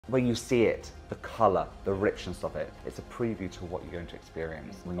when you see it, the colour, the richness of it, it's a preview to what you're going to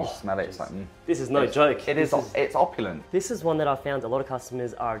experience. When you smell it, it's like, this is no joke. It's opulent. This is one that I found a lot of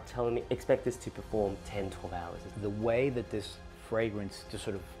customers are telling me, expect this to perform 10, 12 hours. The way that this fragrance just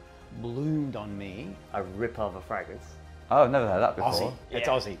sort of bloomed on me. A rip of a fragrance. Oh, I've never heard that before. Aussie. It's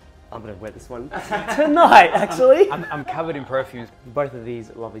Aussie. I'm gonna wear this one tonight, actually. I'm covered in perfumes. Both of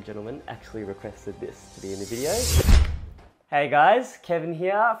these lovely gentlemen actually requested this to be in the video. Hey guys, Kevin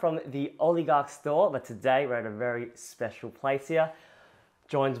here from the Oligarch store, but today we're at a very special place here,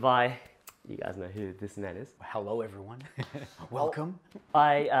 joined by, you guys know who this man is. Hello everyone, welcome.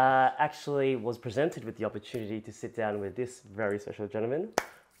 I actually was presented with the opportunity to sit down with this very special gentleman.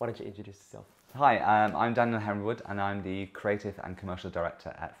 Why don't you introduce yourself? Hi, I'm Daniel Henrywood and I'm the Creative and Commercial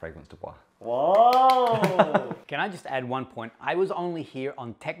Director at Fragrance du Bois. Whoa! Can I just add one point? I was only here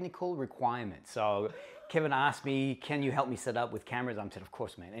on technical requirements. So Kevin asked me, can you help me set up with cameras? I said, of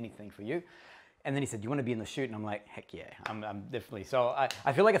course, man, anything for you. And then he said, do you want to be in the shoot? And I'm like, heck yeah, I'm definitely. So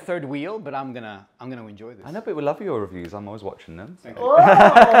I feel like a third wheel, but I'm gonna enjoy this. I know, but we love your reviews. I'm always watching them. So.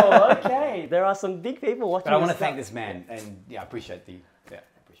 Oh, okay. There are some big people watching. But I want to thank this man, and yeah, I appreciate the.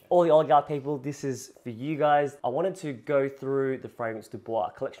 All the Oligarch people, this is for you guys. I wanted to go through the Fragrance du Bois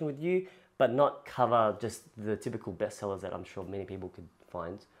collection with you, but not cover just the typical bestsellers that I'm sure many people could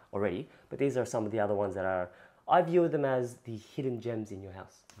find already. But these are some of the other ones that are, I view them as the hidden gems in your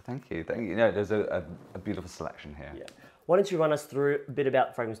house. Thank you. Thank you. No, there's a beautiful selection here. Yeah. Why don't you run us through a bit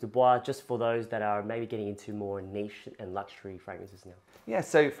about Fragrance du Bois, just for those that are maybe getting into more niche and luxury fragrances now? Yeah,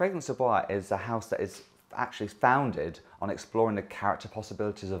 so Fragrance du Bois is a house that is actually founded on exploring the character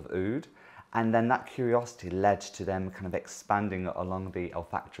possibilities of oud, and then that curiosity led to them kind of expanding along the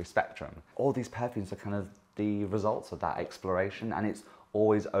olfactory spectrum. All these perfumes are kind of the results of that exploration, and it's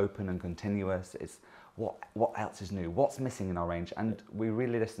always open and continuous. It's what else is new, what's missing in our range, and we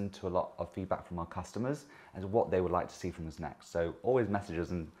really listen to a lot of feedback from our customers as what they would like to see from us next. So always message us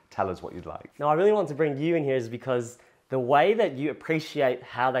and tell us what you'd like. Now I really want to bring you in here is because the way that you appreciate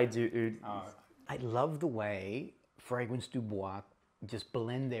how they do oud. I love the way Fragrance du Bois just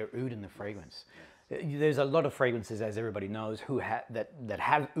blend their oud in the fragrance. There's a lot of fragrances, as everybody knows, that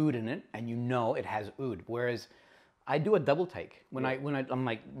have oud in it, and you know it has oud. Whereas I do a double take when I'm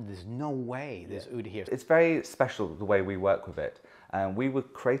like, there's no way there's oud here. It's very special the way we work with it. We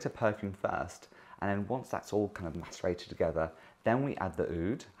would create a perfume first, and then once that's all kind of macerated together, then we add the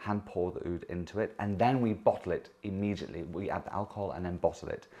oud, hand pour the oud into it, and then we bottle it immediately. We add the alcohol and then bottle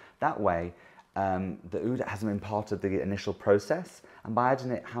it. That way, the oud hasn't been part of the initial process, and by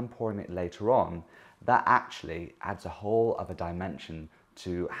adding it, hand pouring it later on, that actually adds a whole other dimension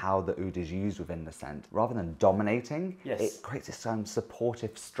to how the oud is used within the scent. Rather than dominating, it creates this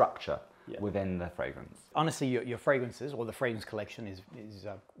supportive structure within the fragrance. Honestly, your fragrances, or the fragrance collection, is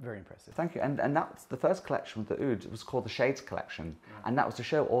very impressive. Thank you, and that's the first collection with the oud. It was called the Shades Collection, and that was to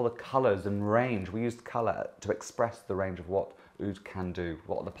show all the colours and range. We used colour to express the range of what oud can do,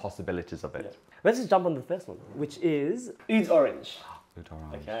 what are the possibilities of it. Yeah. Let's just jump on the first one, which is Oud Orange. Oud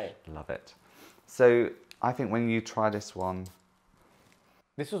Orange, okay. Love it. So I think when you try this one...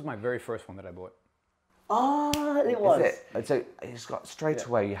 This was my very first one that I bought. Ah, it was. Is it? So it's got straight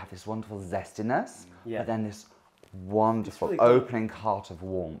away, you have this wonderful zestiness, but then this wonderful really opening heart of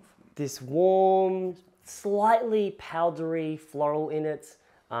warmth. This warm, slightly powdery floral in it,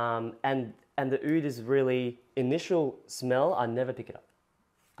 and the oud is really, initial smell, I never pick it up.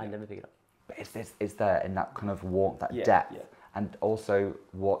 I never pick it up. But it's there in that kind of warmth, that depth. Yeah. And also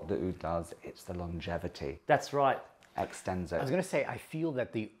what the oud does, it's the longevity. That's right. Extends it. I was going to say, I feel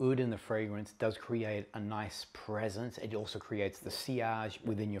that the oud in the fragrance does create a nice presence. It also creates the sillage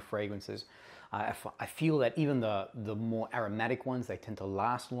within your fragrances. I feel that even the more aromatic ones, they tend to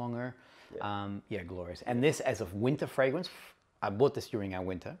last longer. Yeah, glorious. And this, as a winter fragrance, I bought this during our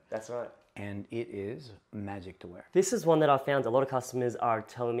winter. That's right. And it is magic to wear. This is one that I found a lot of customers are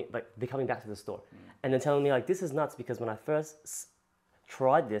telling me, like, they're coming back to the store and they're telling me, like, this is nuts because when I first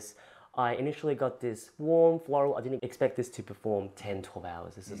tried this, I initially got this warm floral. I didn't expect this to perform 10, 12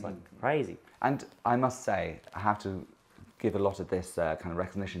 hours. This is like crazy. And I must say, I have to give a lot of this kind of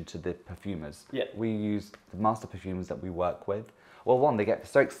recognition to the perfumers. Yeah. We use the master perfumers that we work with. Well, one, they get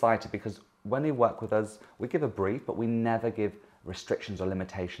so excited because when they work with us, we give a brief, but we never give restrictions or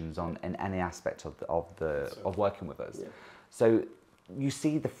limitations in any aspect of working with us. Yeah. So you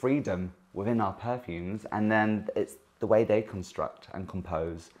see the freedom within our perfumes, and then it's the way they construct and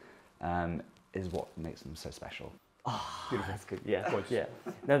compose is what makes them so special. Oh, beautiful. That's good. Yeah. Yeah.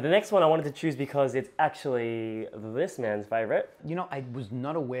 Now the next one I wanted to choose because it's actually this man's favorite. You know, I was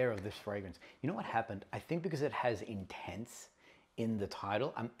not aware of this fragrance. You know what happened? I think because it has intense in the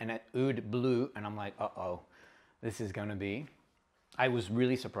title. And at OUD BLEU, and I'm like, uh-oh, this is going to be... I was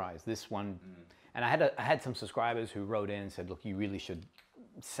really surprised. This one... And I had some subscribers who wrote in and said, look, you really should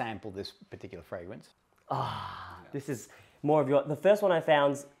sample this particular fragrance. This is more of your... The first one I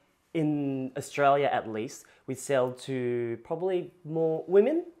found, in Australia at least, we sell to probably more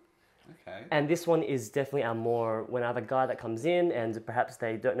women. Okay. And this one is definitely our more, when I have a guy that comes in and perhaps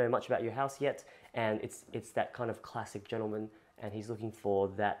they don't know much about your house yet, and it's that kind of classic gentleman, and he's looking for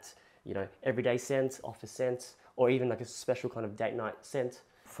that, you know, everyday scent, office scent, or even like a special kind of date night scent.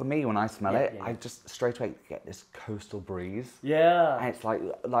 For me, when I smell it, I just straight away get this coastal breeze. Yeah. And it's like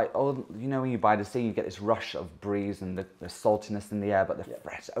oh, you know, when you by the sea, you get this rush of breeze and the saltiness in the air, but the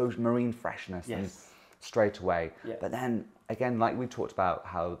fresh, marine freshness, and straight away. Yeah. But then again, like we talked about,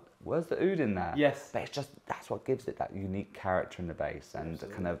 how where's the oud in there? Yes. But it's just, that's what gives it that unique character in the base, and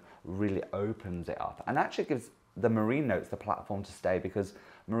kind of really opens it up, and actually gives the marine notes the platform to stay, because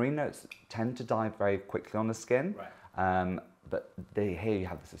marine notes tend to die very quickly on the skin. Right. But here you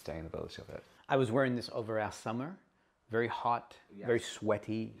have the sustainability of it. I was wearing this over our summer, very hot, very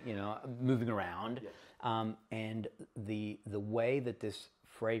sweaty, you know, moving around. And the way that this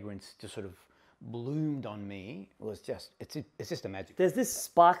fragrance just sort of bloomed on me was just, it's just a magic. There's this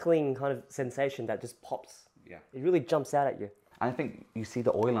sparkling kind of sensation that just pops. Yeah. It really jumps out at you. And I think you see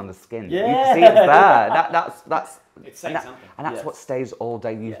the oil on the skin. Yeah. You can see it's there. That's It's saying something. And that's what stays all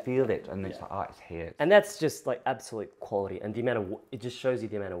day. You feel it, and it's like, oh, it's here. And that's just like absolute quality, and the amount of, it just shows you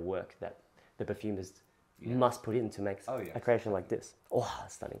the amount of work that the perfumers must put in to make a creation like this. Oh,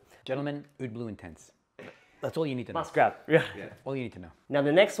 stunning. Gentlemen, OUD BLEU Intense. That's all you need to know. Must grab. Yeah. All you need to know. Now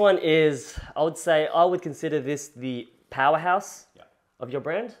the next one is, I would consider this the powerhouse of your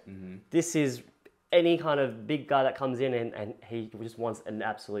brand. This is any kind of big guy that comes in and he just wants an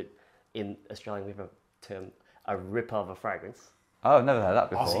absolute, in Australian we have a term, a ripper of a fragrance. Oh, I've never heard that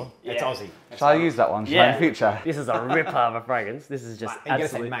before. Aussie. It's Aussie. Shall I use that one? Shall I in future? This is a ripper of a fragrance. This is just And you gotta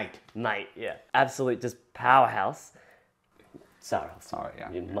absolute... say mate. Mate, yeah. Absolute just powerhouse. SAHRAA. Sorry,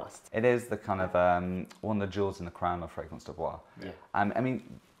 yeah. You must. It is the kind of, one of the jewels in the crown of Fragrance de Bois. Yeah. I mean,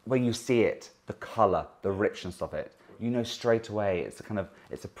 when you see it, the colour, the richness of it, you know straight away it's a kind of,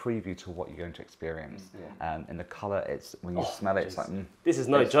 it's a preview to what you're going to experience. In the colour, it's, when you smell it, it's like, This is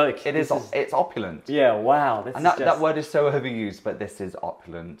no joke. It's opulent. Yeah, wow. This And is that word is so overused, but this is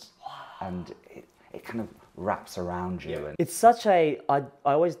opulent. And it kind of wraps around you. And It's such a, I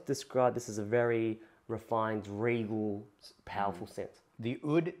always describe this as a very refined, regal, powerful scent. The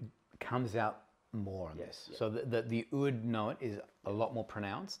OUD comes out more on this. So the OUD note is a lot more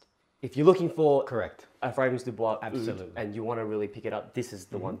pronounced. If you're looking for Correct. a fragrance de bois Absolutely. oud and you want to really pick it up, this is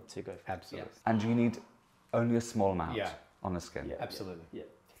the one to go for. Absolutely. And you need only a small amount on the skin. Yeah. Absolutely. Yeah.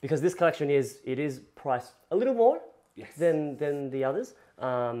 Because this collection is priced a little more than the others.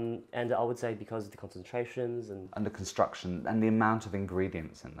 And I would say because of the concentrations and the construction and the amount of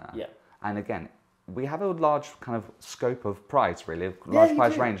ingredients in there. Yeah. And again, we have a large kind of scope of price, really, a large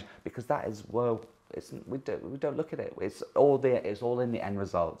price range, because that is, well, we don't look at it. It's all there. It's all in the end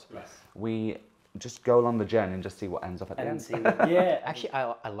result. Yes. We just go along the journey and just see what ends up at the end. Yeah. Actually,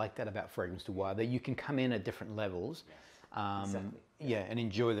 I like that about Fragrance de Bois, that you can come in at different levels. Exactly. Yeah, and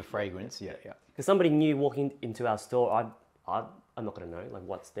enjoy the fragrance. Yeah. Because somebody new walking into our store, I'm not going to know like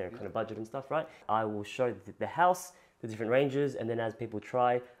what's their kind of budget and stuff, right? I will show the house, the different ranges, and then as people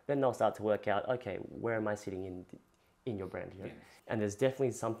try, then they'll start to work out, okay, where am I sitting in your brand? You know? And there's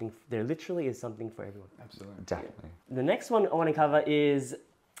definitely something, there literally is something for everyone. Absolutely. Definitely. The next one I want to cover is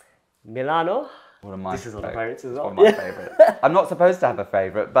Milano. One of my This is one of my favorites as well. One of my favourites. I'm not supposed to have a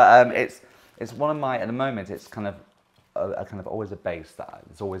favourite, but it's one of my, at the moment, it's kind of always a base that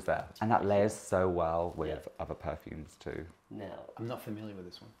is always there. And that layers so well with other perfumes too. Now, I'm not familiar with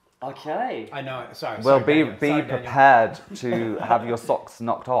this one. okay. I know. Sorry. Well, Daniel. be Sorry, Daniel. prepared to have your socks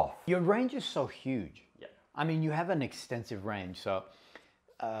knocked off. Your range is so huge. Yeah. I mean, you have an extensive range. So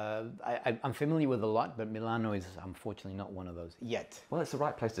I'm familiar with a lot, but Milano is unfortunately not one of those yet. Well, it's the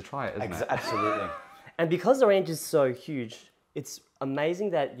right place to try it, isn't it? Absolutely. And because the range is so huge, it's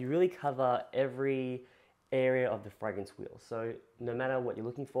amazing that you really cover every area of the fragrance wheel. So no matter what you're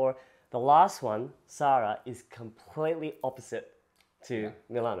looking for, the last one, SAHRAA, is completely opposite to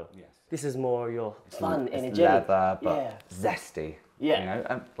Milano. Yes. This is more your fun, It's energetic. leather, but zesty. Yeah. You know,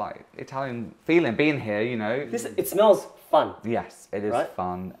 and like Italian feeling, being here, you know. It smells fun. Yes, it is Right?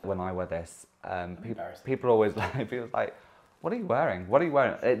 fun. When I wear this, people always like, what are you wearing? What are you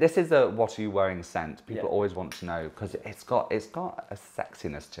wearing? This is a what are you wearing scent. People always want to know, because it's got a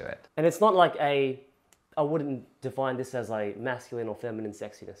sexiness to it. And it's not like I wouldn't define this as a masculine or feminine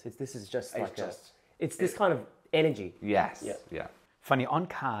sexiness. This is just like just- it's this kind of energy. Yes. Yeah. Yeah. Funny, on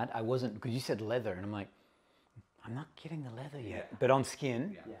card, I wasn't, because you said leather, and I'm like, I'm not getting the leather yet. But on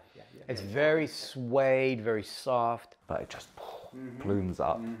skin, it's very suede, very soft. But it just plumes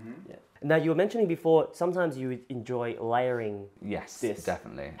up. Yeah. Now, you were mentioning before, sometimes you would enjoy layering Yes, this.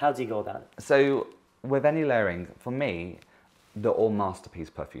 definitely. How do you go about it? So with any layering, for me, they're all masterpiece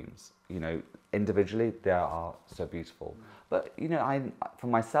perfumes. You know, individually they are so beautiful. But you know, for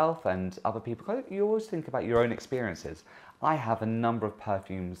myself and other people, you always think about your own experiences. I have a number of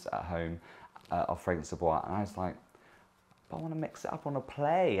perfumes at home of Fragrance de Bois, and I was like, I want to mix it up, I want to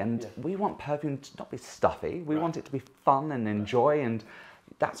play, and we want perfume to not be stuffy. We want it to be fun and enjoy, and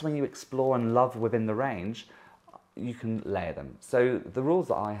that's when you explore and love within the range. You can layer them. So the rules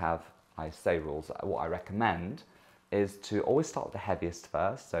that I have, what I recommend is to always start with the heaviest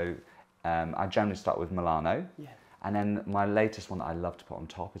first. So I generally start with Milano. And then my latest one that I love to put on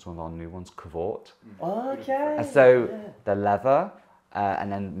top is one of our new ones, Cavort. Okay. And so the leather,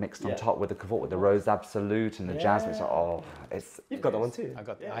 and then mixed on top with the Cavort, with the Rose Absolute and the Jasmine. So, You've got that one too.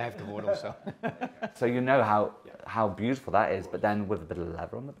 I have Cavort also. So you know how beautiful that is, but then with a bit of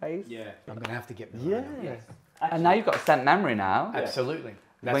leather on the base. I'm going to have to get Milano. And now you've got scent memory now. Absolutely.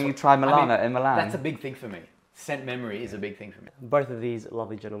 When you try Milano in Milan. That's a big thing for me. Scent memory is a big thing for me. Both of these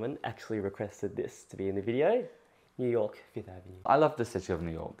lovely gentlemen actually requested this to be in the video. New York, Fifth Avenue. I love the city of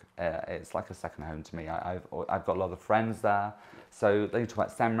New York. It's like a second home to me. I've got a lot of friends there. So they talk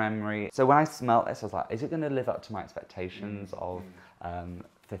about scent memory. So when I smelled this, I was like, is it going to live up to my expectations of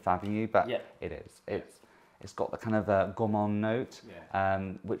Fifth Avenue? But it is. It's got the kind of gourmand note,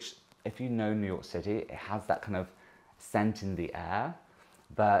 which if you know New York City, it has that kind of scent in the air.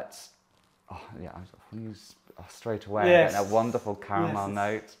 But straight away, I get that wonderful caramel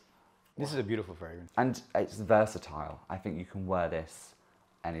note. This is a beautiful fragrance. And it's versatile. I think you can wear this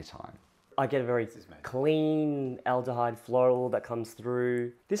anytime. I get a very clean aldehyde floral that comes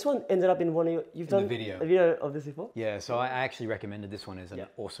through. This one ended up in one of your... You've done a video of this before? Yeah, so I actually recommended this one as an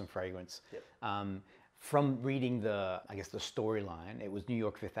awesome fragrance. From reading the storyline, it was New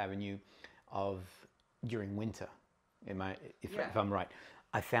York Fifth Avenue during winter, if I'm right.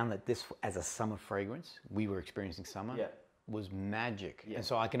 I found that this, as a summer fragrance, we were experiencing summer, was magic. And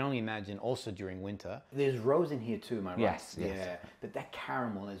so I can only imagine also during winter. There's rose in here too, am I right? Yes. Yeah, but that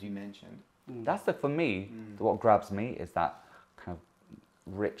caramel, as you mentioned. That's for me, what grabs me is that kind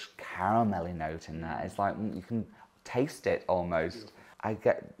of rich caramelly note in there. It's like, you can taste it almost. I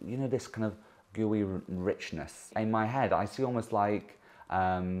get, this kind of gooey richness. In my head, I see almost like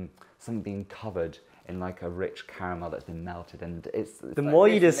something being covered in like a rich caramel that's been melted, and it's the more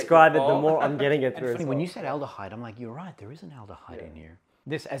you describe it, the more I'm getting it through. When you said aldehyde, I'm like, you're right, there is an aldehyde in here.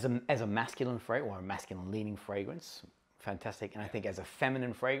 This as a masculine fragrance, or a masculine leaning fragrance, fantastic. And I think as a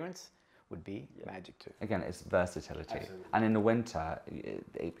feminine fragrance would be magic too. Again, it's versatility. Absolutely. And in the winter,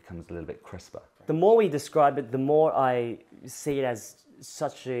 it becomes a little bit crisper. The more we describe it, the more I see it as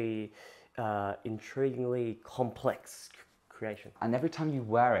such a intriguingly complex creation. And every time you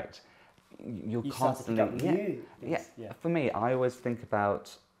wear it, you're constantly For me, I always think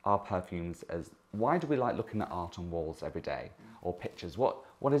about our perfumes as, why do we like looking at art on walls every day or pictures? What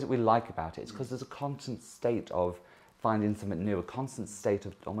is it we like about it? It's because there's a constant state of finding something new, a constant state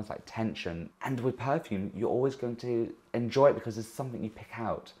of almost like tension. And with perfume, you're always going to enjoy it because there's something you pick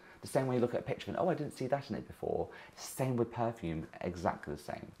out. The same way you look at a picture and, oh, I didn't see that in it before. Same with perfume, exactly the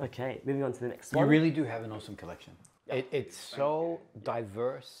same. Okay, moving on to the next one. You really do have an awesome collection. It's so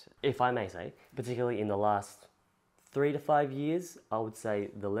diverse. If I may say, particularly in the last 3 to 5 years, I would say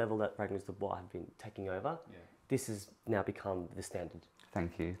the level that Fragrance de Bois have been taking over, this has now become the standard.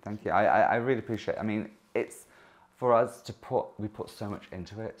 Thank you, thank you. I really appreciate it. I mean, it's, for us we put so much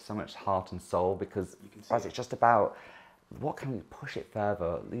into it, so much heart and soul, because for us it's just about, what can we push it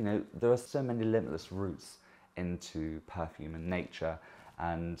further? There are so many limitless routes into perfume and nature,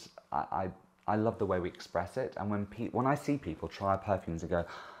 and I love the way we express it. And when I see people try perfumes and go,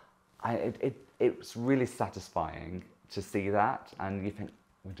 it's really satisfying to see that, and you think,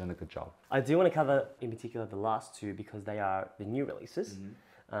 we've done a good job. I do want to cover in particular the last two because they are the new releases.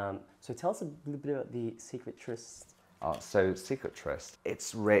 So tell us a little bit about the Secret TRYST. So Secret TRYST,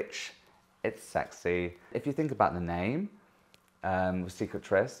 it's rich, it's sexy. If you think about the name, Secret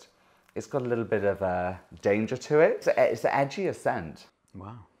TRYST, it's got a little bit of a danger to it. It's an edgier scent.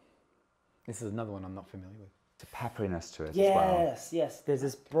 Wow. This is another one I'm not familiar with. It's a pepperiness to it as well. Yes. There's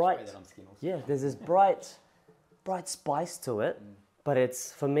this bright, there's this bright spice to it. But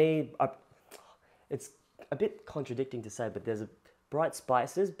it's, for me, it's a bit contradicting to say, but there's a bright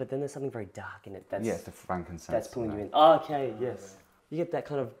spices, but then there's something very dark in it. Yes, the frankincense. That's pulling you in. Oh, okay, yes. You get that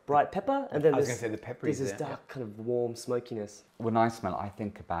kind of bright pepper, and then I was going to say the pepper there's is this there. dark kind of warm smokiness. When I smell it, I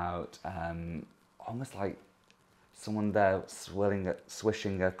think about almost like someone there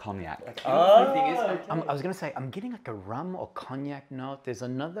swishing a cognac. Oh, I was going to say, I'm getting like a rum or cognac note. There's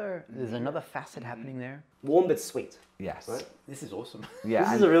another facet happening there. warm but sweet. Yes. Right? This is awesome. Yeah.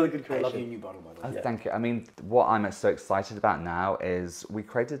 This is and- a really good I love your creation. new bottle, by the way. Thank you. I mean, what I'm so excited about now is we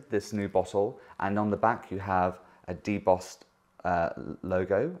created this new bottle, and on the back you have a debossed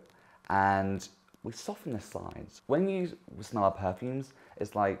logo, and we soften the sides. When you smell our perfumes,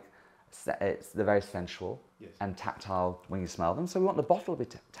 it's like they're very sensual and tactile when you smell them. So we want the bottle to be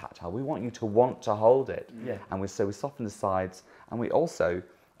tactile. We want you to want to hold it. Yeah. And so we soften the sides, and we also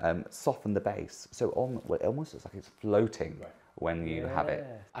soften the base. So it almost looks like it's floating when you have it.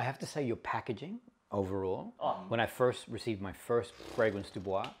 I have to say your packaging overall, when I first received my first fragrance du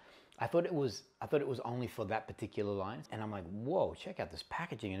Bois, I thought it was only for that particular line, and I'm like, whoa, check out this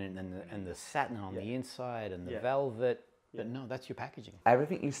packaging and the satin on the inside and the velvet. But no, that's your packaging.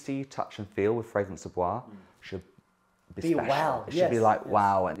 Everything you see, touch, and feel with Fragrance du Bois should be special. wow. It should be Yes, like yes.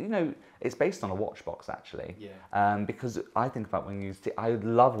 wow, and you know, it's based on a watch box actually. Because I think about when you see, I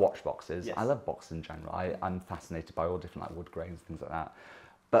love watch boxes. Yes. I love boxes in general. I'm fascinated by all different like wood grains, things like that.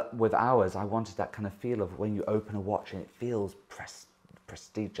 But with ours, I wanted that kind of feel of when you open a watch and it feels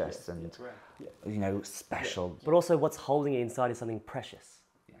prestigious and you know, special. But also what's holding it inside is something precious,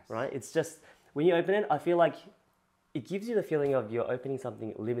 right? It's just, when you open it, I feel like it gives you the feeling of you're opening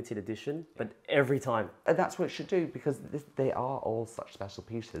something limited edition, but every time. And that's what it should do, because they are all such special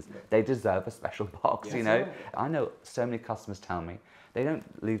pieces. They deserve a special box, you know? I know so many customers tell me they don't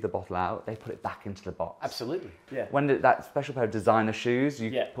leave the bottle out, they put it back into the box. Absolutely. Yeah. When that special pair of designer shoes, you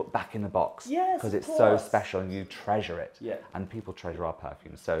Yeah. put back in the box. Yes, because of it's so course. special and you treasure it. Yeah. And people treasure our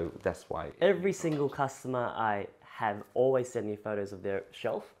perfume, so that's why. Every single customer I have always sent me photos of their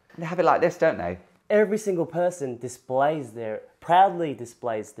shelf. They have it like this, don't they? Every single person proudly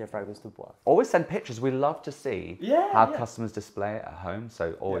displays their fragrance du Bois. Always send pictures. We love to see how customers display it at home.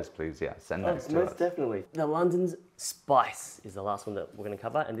 So always, please, send those to us. Most definitely. The London's Spice is the last one that we're going to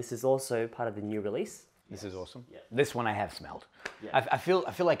cover, and this is also part of the new release. This is awesome. This one I have smelled. I feel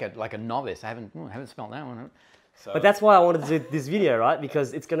like a novice. I haven't smelled that one. So. But that's why I wanted to do this video, right?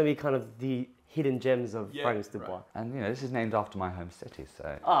 Because it's going to be kind of the hidden gems of fragrance du Bois. And you know, this is named after my home city,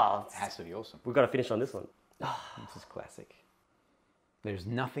 so. Oh, It has to be awesome. we've got to finish on this one. This is classic. There's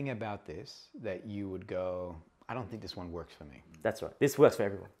nothing about this that you would go, I don't think this one works for me. That's right. This works for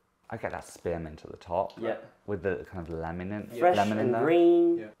everyone. I get that spearmint at the top. Yeah. With the kind of lemon Fresh lemon in and there.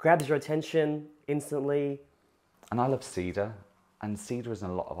 green, grabs your attention instantly. And I love cedar, and cedar is in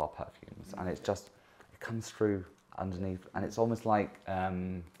a lot of our perfumes, and it comes through underneath, and it's almost like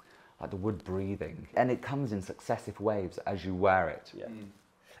the wood breathing, and it comes in successive waves as you wear it. Yeah.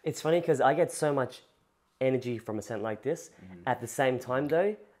 It's funny because I get so much energy from a scent like this. At the same time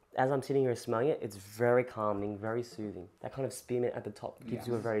though, as I'm sitting here smelling it, it's very calming, very soothing. That kind of spearmint at the top gives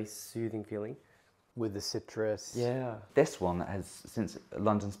you a very soothing feeling. With the citrus. Yeah. This one has, since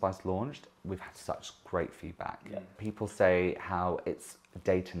London Spice launched, we've had such great feedback. People say how it's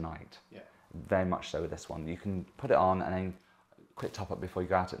day to night. Very much so with this one. You can put it on and then quick top up before you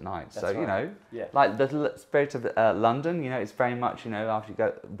go out at night. So, you know, like the spirit of London, you know, it's very much, you know, after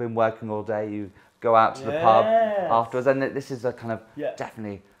you've been working all day, you go out to the pub afterwards. And this is a kind of,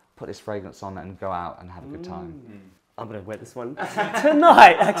 definitely put this fragrance on and go out and have a good time. I'm going to wear this one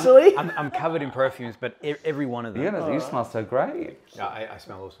tonight, actually. I'm covered in perfumes, but every one of them. You smell so great. Yeah, I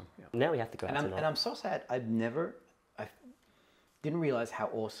smell awesome. Yeah. Now we have to go out tonight. And I'm so sad. I didn't realize how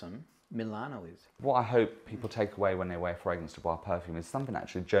awesome Milano is. What I hope people take away when they wear Fragrance du Bois perfume is something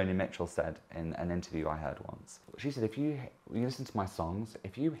actually Joni Mitchell said in an interview I heard once. She said, if you listen to my songs,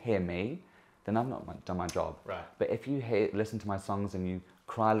 if you hear me, then I've not done my job. Right. But if you listen to my songs and you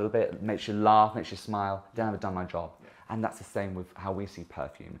cry a little bit, makes you laugh, makes you smile, then I've done my job. And that's the same with how we see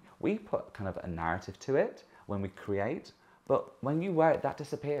perfume. We put kind of a narrative to it when we create, but when you wear it, that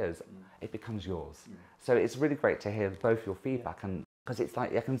disappears. It becomes yours. So it's really great to hear both your feedback, and because it's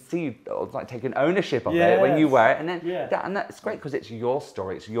like I can see you like taking ownership of it when you wear it, and then and that's great because it's your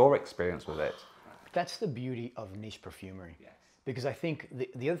story, it's your experience with it. That's the beauty of niche perfumery. Yes. Because I think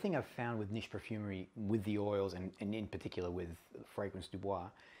the other thing I've found with niche perfumery, with the oils and in particular with Fragrance du Bois,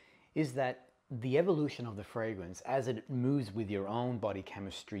 is that the evolution of the fragrance, as it moves with your own body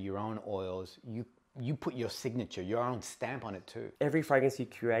chemistry, your own oils, you put your signature, your own stamp on it too. Every fragrance you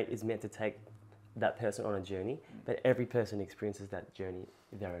create is meant to take that person on a journey, but every person experiences that journey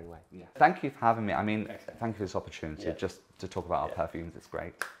their own way. Thank you for having me. I mean, thank you for this opportunity just to talk about our perfumes. It's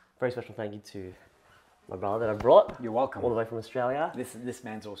great. Very special thank you to my brother that I brought. You're welcome. All the way from Australia. This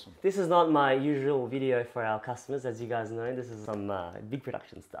man's awesome. This is not my usual video for our customers, as you guys know. This is some big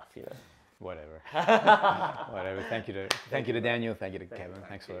production stuff, you know. Whatever. Whatever. Thank you to Daniel. Thank you to Kevin.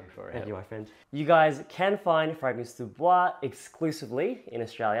 Thanks for Thank you, my friend. You guys can find Fragrance du Bois exclusively in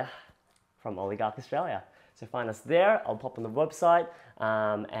Australia from Oligarch Australia. So find us there. I'll pop on the website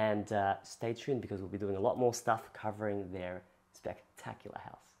and stay tuned because we'll be doing a lot more stuff covering their spectacular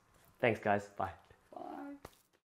house. Thanks, guys. Bye. Bye.